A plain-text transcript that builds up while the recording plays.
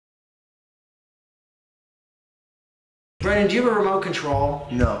Brendan, do you have a remote control?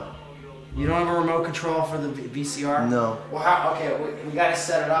 No. You don't have a remote control for the VCR? No. Well, how? Okay, we got to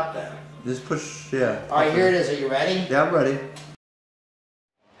set it up then. Just push, yeah. All right, here it is. Are you ready? Yeah, I'm ready.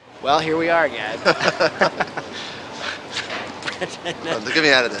 Well, here we are again. Get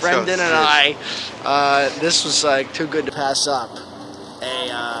me out of this. Brendan and I, this was like too good to pass up.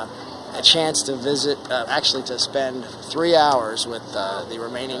 A chance to visit, actually to spend 3 hours with the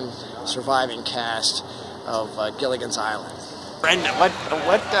remaining surviving cast of Gilligan's Island. Brendan,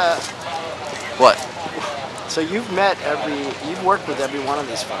 What? So you've worked with every one of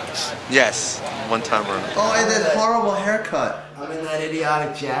these folks. Yes, one time or another. Oh, and that horrible haircut. I'm in that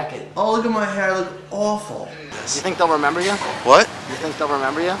idiotic jacket. Oh, look at my hair. I look awful. You think they'll remember you? What? You think they'll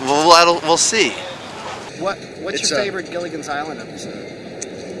remember you? We'll see. What's your favorite Gilligan's Island episode?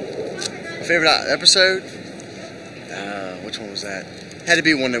 Favorite episode? Which one was that? Had to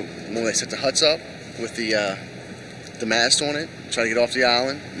be when they set the huts up with the mast on it, trying to get off the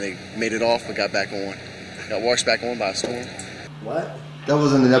island. And they made it off, but got back on. Got washed back on by a storm. What? That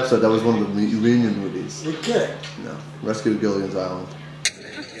wasn't an episode. That was one of the reunion movies. You're kidding. No. Rescue of Gilligan's Island.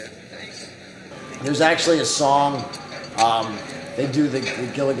 There's actually a song. They do the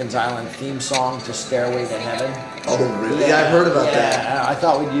Gilligan's Island theme song to Stairway to Heaven. Oh, really? Yeah, I've heard about that. I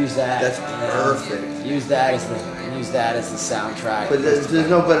thought we'd use that. That's perfect. Use that as the soundtrack. But there's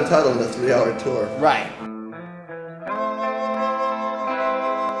no better title than a 3-hour tour. Right.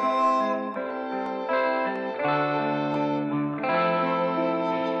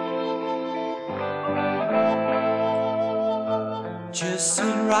 Just sit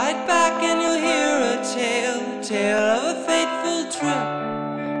right back and you'll hear a tale of a fateful trip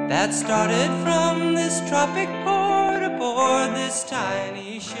that started from this tropic port aboard this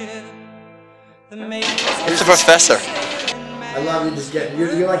tiny ship. Who's the professor? I love you.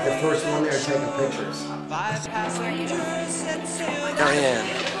 You're like the first one there taking pictures. Marianne.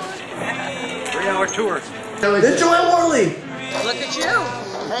 3-hour tour. Enjoy Worley. Look at you.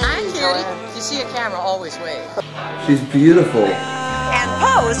 Hi, cutie. You see a camera, always wave. She's beautiful. And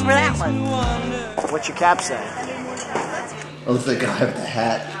pose for that one. What's your cap say? Oh, it's the guy with the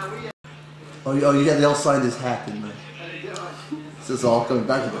hat. Oh, you got the all signed his hat, didn't you? This is all coming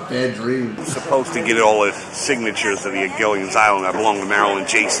back to the bad dream. Supposed to get all the signatures of the Gilligan's Island that belong to Maryland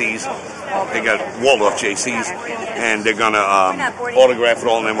JC's. They got Waldorf JC's, and they're gonna autograph it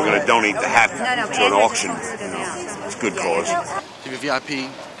all, and then we're gonna donate the hat to an auction. It's a good cause. Do you have VIP?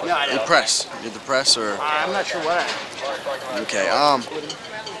 Yeah, I do. The press. You did the press or? I'm not sure what. Okay.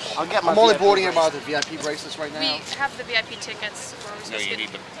 I'll get my. I'm only VIP boarding about the VIP bracelets right now. We have the VIP tickets. No, you need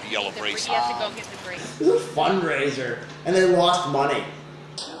the yellow bracelet. You have to go get the bracelet. This is a fundraiser, and they lost money.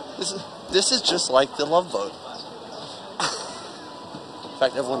 This is just like the Love Boat. In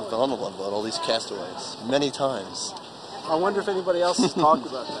fact, everyone's been on the Love Boat, all these castaways, many times. I wonder if anybody else has talked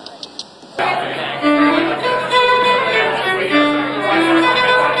about that.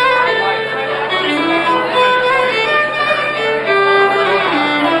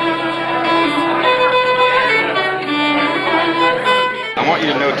 I want you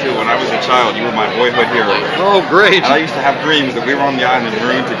to know too, when I was a child, you were my boyhood hero. Oh, great! And I used to have dreams that we were on the island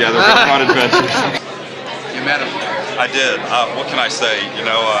marooned together going on adventures. You met him. I did. What can I say? You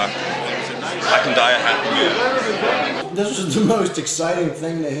know, I can die a happy man. This was the most exciting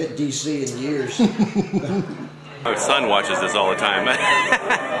thing to hit DC in years. My son watches this all the time.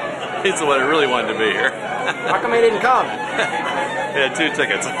 He's the one who really wanted to be here. How come he didn't come? He had 2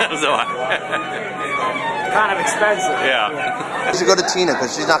 tickets. So Kind of expensive. yeah. You should go to Tina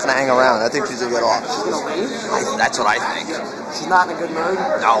because she's not going to hang around. I think she's going to get off. That's what I think. She's not in a good mood?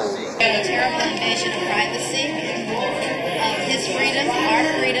 No. We have a terrible invasion of privacy, of his freedom, our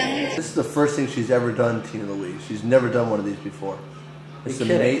freedom. This is the first thing she's ever done, Tina Louise. She's never done one of these before. It's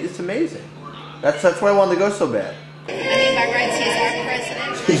amazing. That's why I wanted to go so bad. I mean, by rights, he's our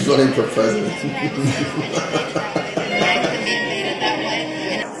president. He's running for president.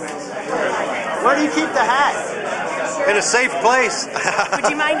 Where do you keep the hat? In a safe place. Would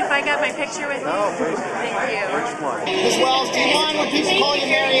you mind if I got my picture with you? No, please. Thank you. Ms. Wells, do you mind when people call you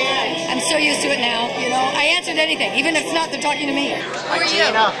Marianne? I'm so used to it now, you know. I answered anything, even if it's not they're talking to me. Who are you?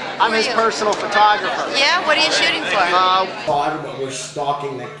 I'm his personal photographer. Yeah? What are you shooting for? We're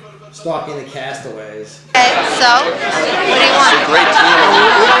stalking the castaways. Okay, so, what do you want? Great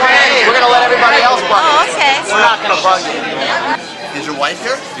team. We're going to let everybody else bug you. Oh, okay. We're not going to bug you. Is your wife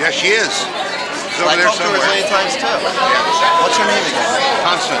here? Yes, she is. She's over I there talked to her as somewhere. many times too. What's her name again?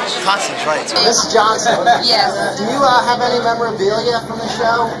 Constance. Constance, right. Mrs. Johnson. Yes. Do you have any memorabilia from the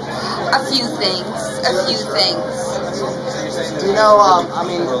show? A few things. Do you know, I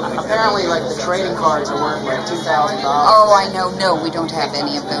mean, apparently, like, the trading cards are worth, like, $2,000. Oh, I know. No, we don't have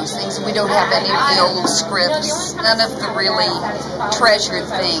any of those things. We don't have any of the old scripts. None of the really treasured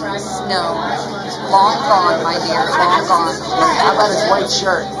things. No. Long gone, my dear. Long gone. How about his white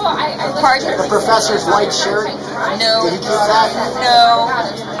shirt? Pardon? The professor's white shirt? No. Did he keep that? No.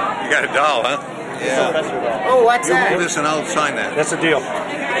 You got a doll, huh? Yeah. Oh, what's You that? hold this and I'll sign that. That's a deal.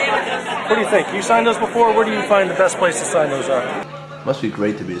 What do you think? You signed those before? Where do you find the best place to sign those at? Must be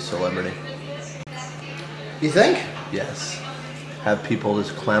great to be a celebrity. You think? Yes. Have people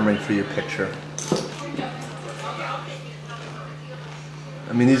just clamoring for your picture.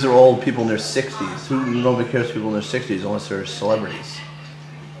 I mean, these are old people in their 60s. Nobody cares for people in their 60s unless they're celebrities.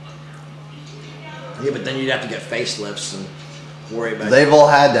 Yeah, but then you'd have to get facelifts and worry about They've all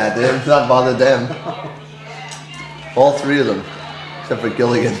had that. It's not bothered them. All three of them, except for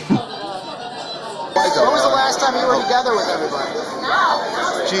Gilligan. When was the last time you were together with everybody?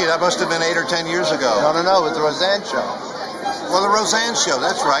 Gee, that must have been 8 or 10 years ago. No, it was the Roseanne show. Well, the Roseanne show,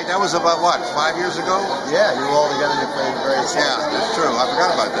 that's right. That was about, what, 5 years ago? Yeah, you were all together and you played very Yeah, that's true. I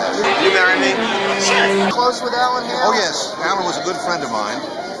forgot about that. You marry me? Close with Alan here? Oh, yes. Alan was a good friend of mine.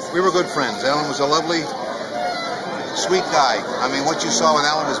 We were good friends. Alan was a lovely, sweet guy. I mean, what you saw with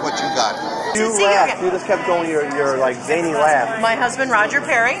Alan is what you got. You laughed. You just kept going your like zany laugh. My husband, Roger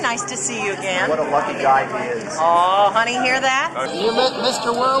Perry. Nice to see you again. What a lucky guy he is. Oh, honey, hear that? You met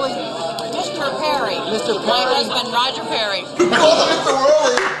Mr. Worley? Mr. Perry. Mr. My Perry. husband, Roger Perry. Mr.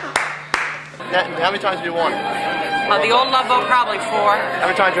 Worley. How many times did you won? The old love boat, probably 4. How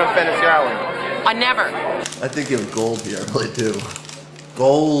many times did you win Fantasy Island? I never. I think you have gold here, I really do.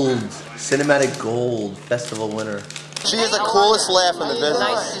 Gold. Cinematic gold. Festival winner. She has the coolest laugh in the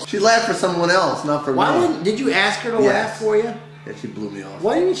business. She laughed for someone else, not for me. Did you ask her to laugh for you? Yeah, she blew me off.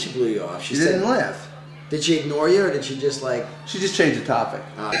 Why do you mean she blew you off? She didn't laugh. Did she ignore you, or did she just like... She just changed the topic.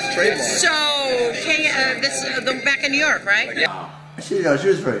 So, back in New York, right? Yeah. She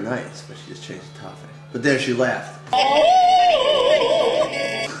was very nice, but she just changed the topic. But there she laughed.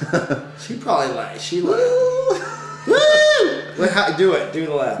 She probably laughed. She laughed. Woo! Do it. Do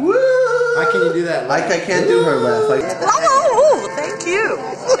the laugh. Woo! How can you do that laugh? I can't do her laugh. Oh, thank you.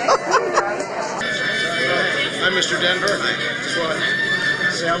 I'm Mr. Denver. Just want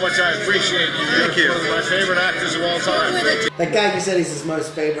to say how much I appreciate you. Thank you. One of my favorite actors of all time. That guy, you said he's his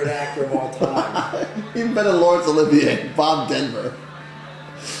most favorite actor of all time. Even better than Laurence Olivier, Bob Denver.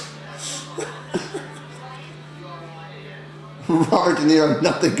 Robert De Niro,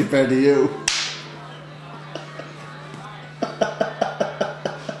 nothing compared to you.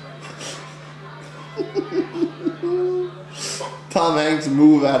 Tom Hanks,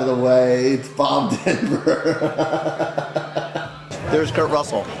 move out of the way. It's Bob Denver. There's Kurt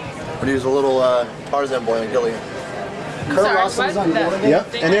Russell when he was a little Tarzan boy on Gilligan. Kurt Russell's on Gilligan?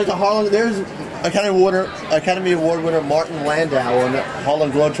 Yep. And there's Academy Award winner Martin Landau on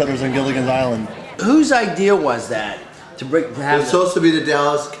Harlem Globetrotters on Gilligan's Island. Whose idea was that? To have it was supposed to be the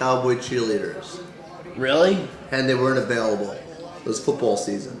Dallas Cowboy cheerleaders. Really? And they weren't available. It was football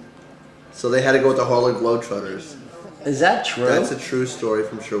season. So they had to go with the Harlem Globetrotters. Is that true? That's a true story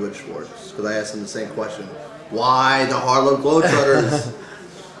from Sherwood Schwartz. Because I asked him the same question. Why the Harlem Globetrotters?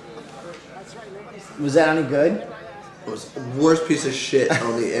 Was that any good? It was the worst piece of shit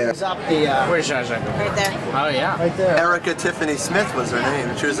on the air. Where's Right there. Oh, yeah. Right there. Erica Tiffany Smith was her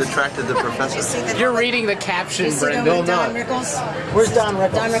name. She was attracted to Professor. You're reading the caption, Brendan. No, not. Where's Don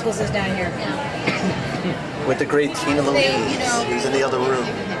Rickles? Don Rickles is down here. With the great Tina Louise. He's in the other room.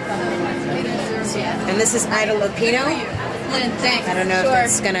 And this is Ida Lupino. Thanks. I don't know if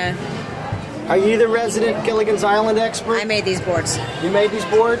that's gonna... Are you the resident Gilligan's Island expert? I made these boards. You made these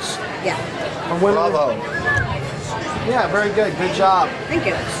boards? Yeah. Bravo. Yeah, very good. Good job. Thank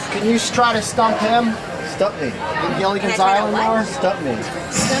you. Can you try to stump him? Stump me. In Gilligan's Island more? Stump me.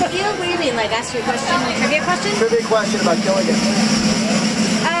 Stump you? What do you mean? Like ask you a question? Like trivia question? Trivia question about Gilligan.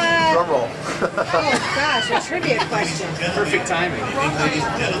 Drum roll. Oh gosh, a trivia question. Perfect timing.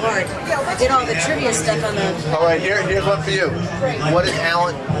 Oh Lord. I did all the trivia stuff on the... All right, here's one for you. Who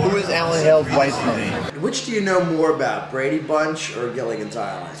is Alan Hale's wife's name? Which do you know more about, Brady Bunch or Gilligan's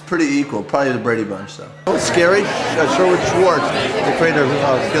Island? It's pretty equal. Probably the Brady Bunch, though. What's scary? Sherwood Schwartz, the creator of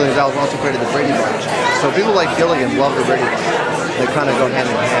Gilligan's Island, also created the Brady Bunch. So people like Gilligan love the Brady Bunch. They kind of go hand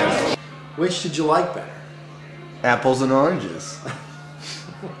in hand. Which did you like better? Apples and oranges.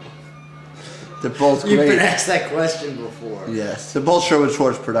 They're both great. You've been asked that question before. Yes. They're both Sherwood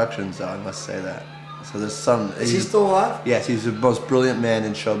Schwartz productions, though, I must say that. So there's some... Is he still alive? Yes, he's the most brilliant man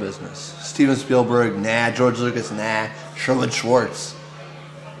in show business. Steven Spielberg, nah. George Lucas, nah. Sherwood Schwartz.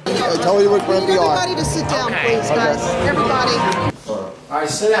 Tell me what brand we are. Everybody to sit down, please, guys. Everybody. All right,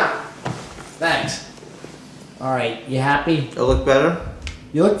 sit down. Thanks. All right, you happy? I look better?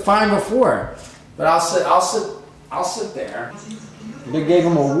 You looked fine before, but I'll sit there. They gave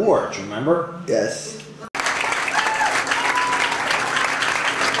him awards, remember? Yes.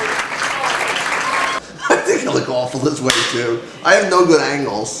 I think I look awful this way too. I have no good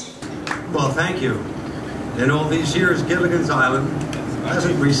angles. Well, thank you. In all these years, Gilligan's Island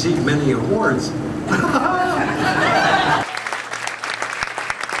hasn't received many awards.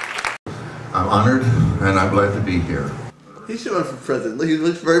 I'm honored and I'm glad to be here. He should run for president. He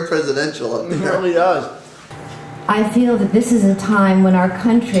looks very presidential. He really does. I feel that this is a time when our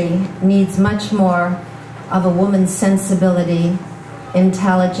country needs much more of a woman's sensibility,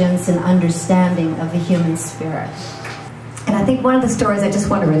 intelligence, and understanding of the human spirit. And I think one of the stories I just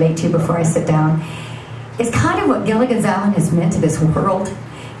want to relate to you before I sit down is kind of what Gilligan's Island has meant to this world.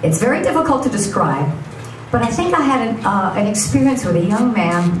 It's very difficult to describe, but I think I had an experience with a young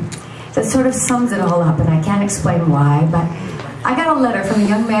man that sort of sums it all up, and I can't explain why, but I got a letter from a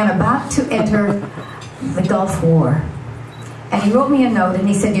young man about to enter the Gulf War. And he wrote me a note and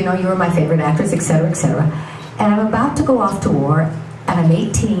he said, you know, you were my favorite actress, etc., etc. And I'm about to go off to war, and I'm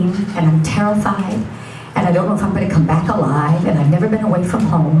 18, and I'm terrified, and I don't know if I'm going to come back alive, and I've never been away from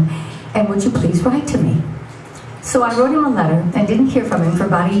home, and would you please write to me? So I wrote him a letter and didn't hear from him for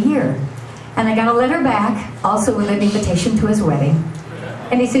about a year. And I got a letter back, also with an invitation to his wedding.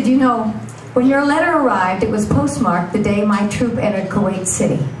 And he said, you know, when your letter arrived, it was postmarked the day my troop entered Kuwait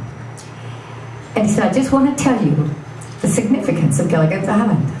City. And he said, I just want to tell you the significance of Gilligan's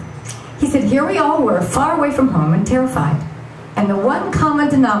Island. He said, here we all were, far away from home and terrified. And the one common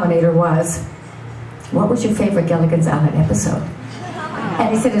denominator was, what was your favorite Gilligan's Island episode?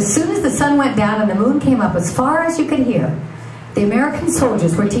 And he said, as soon as the sun went down and the moon came up as far as you could hear, the American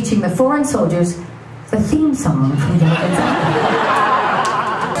soldiers were teaching the foreign soldiers the theme song from Gilligan's Island.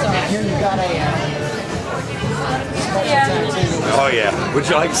 Here you got a special tattoo. Oh yeah. Would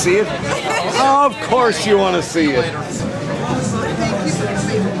you like to see it? Of course you want to see it.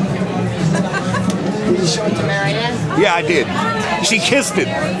 Did you show it to Marianne? Yeah, I did. She kissed it.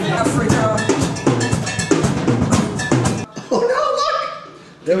 Oh no, look!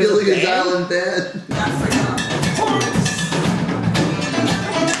 There was Gilligan's Island band.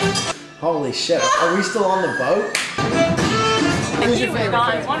 Holy shit, are we still on the boat? Who's your favorite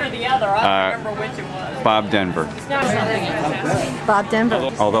character? One or the other. I don't remember which it was. Bob Denver. Bob Denver.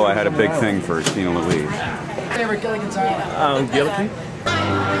 Although I had a big thing for Tina Louise. Favorite Gilligan's Island? Gilligan?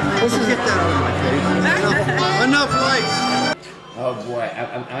 Let's just get that out of my face. Enough lights! Oh boy,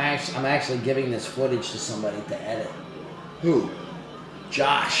 I'm actually giving this footage to somebody to edit. Who?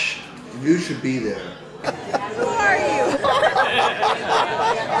 Josh. You should be there. Who are you?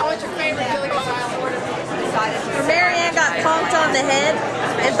 What's your favorite Gilligan's Island? Marianne got conked on the head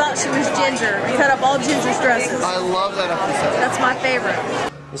and thought she was Ginger and cut up all Ginger's dresses. I love that episode. That's my favorite.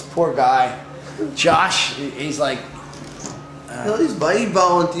 This poor guy, Josh, he's like... No, he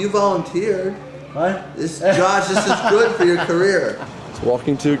volunteered. What? Josh, this is good for your career. He's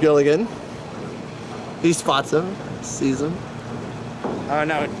walking to Gilligan. He spots him, sees him. Oh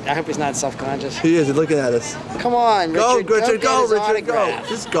no, I hope he's not self-conscious. He is, he's looking at us. Come on, Richard. Go, Richard, go, Richard, autograph. go.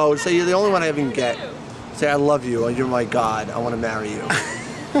 Just go. Say you're the only one I even get. Say I love you, and you're my God. I want to marry you.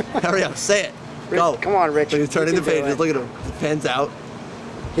 Hurry up, say it. Go. Come on, Richard. So he's turning the pages. Look at him. The pen's out.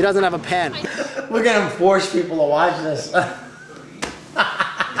 He doesn't have a pen. We're gonna force people to watch this.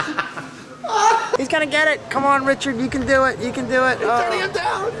 He's gonna get it. Come on, Richard. You can do it. You can do it. He's turning him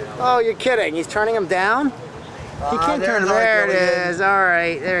down. Oh, you're kidding. He's turning him down? He can't turn him. There it is. All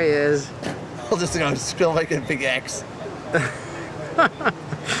right. There he is. I'll just feel like a big X.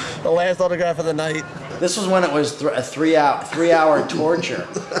 The last autograph of the night. This was when it was a three-hour torture.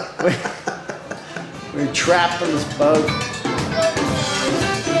 We were trapped on this boat.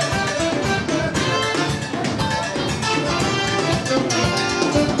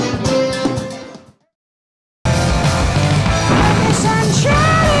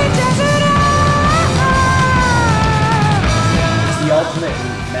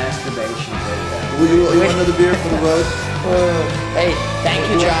 Masturbation video. You want another beer for the road? Hey, thank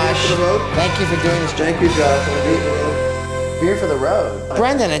you, Josh. For the road? Thank you for doing this. Thank you, Josh. Beer for the road.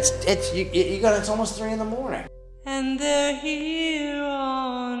 Brendan, it's almost 3 in the morning. And they're here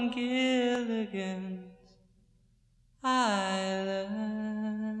on Gilligan's Island.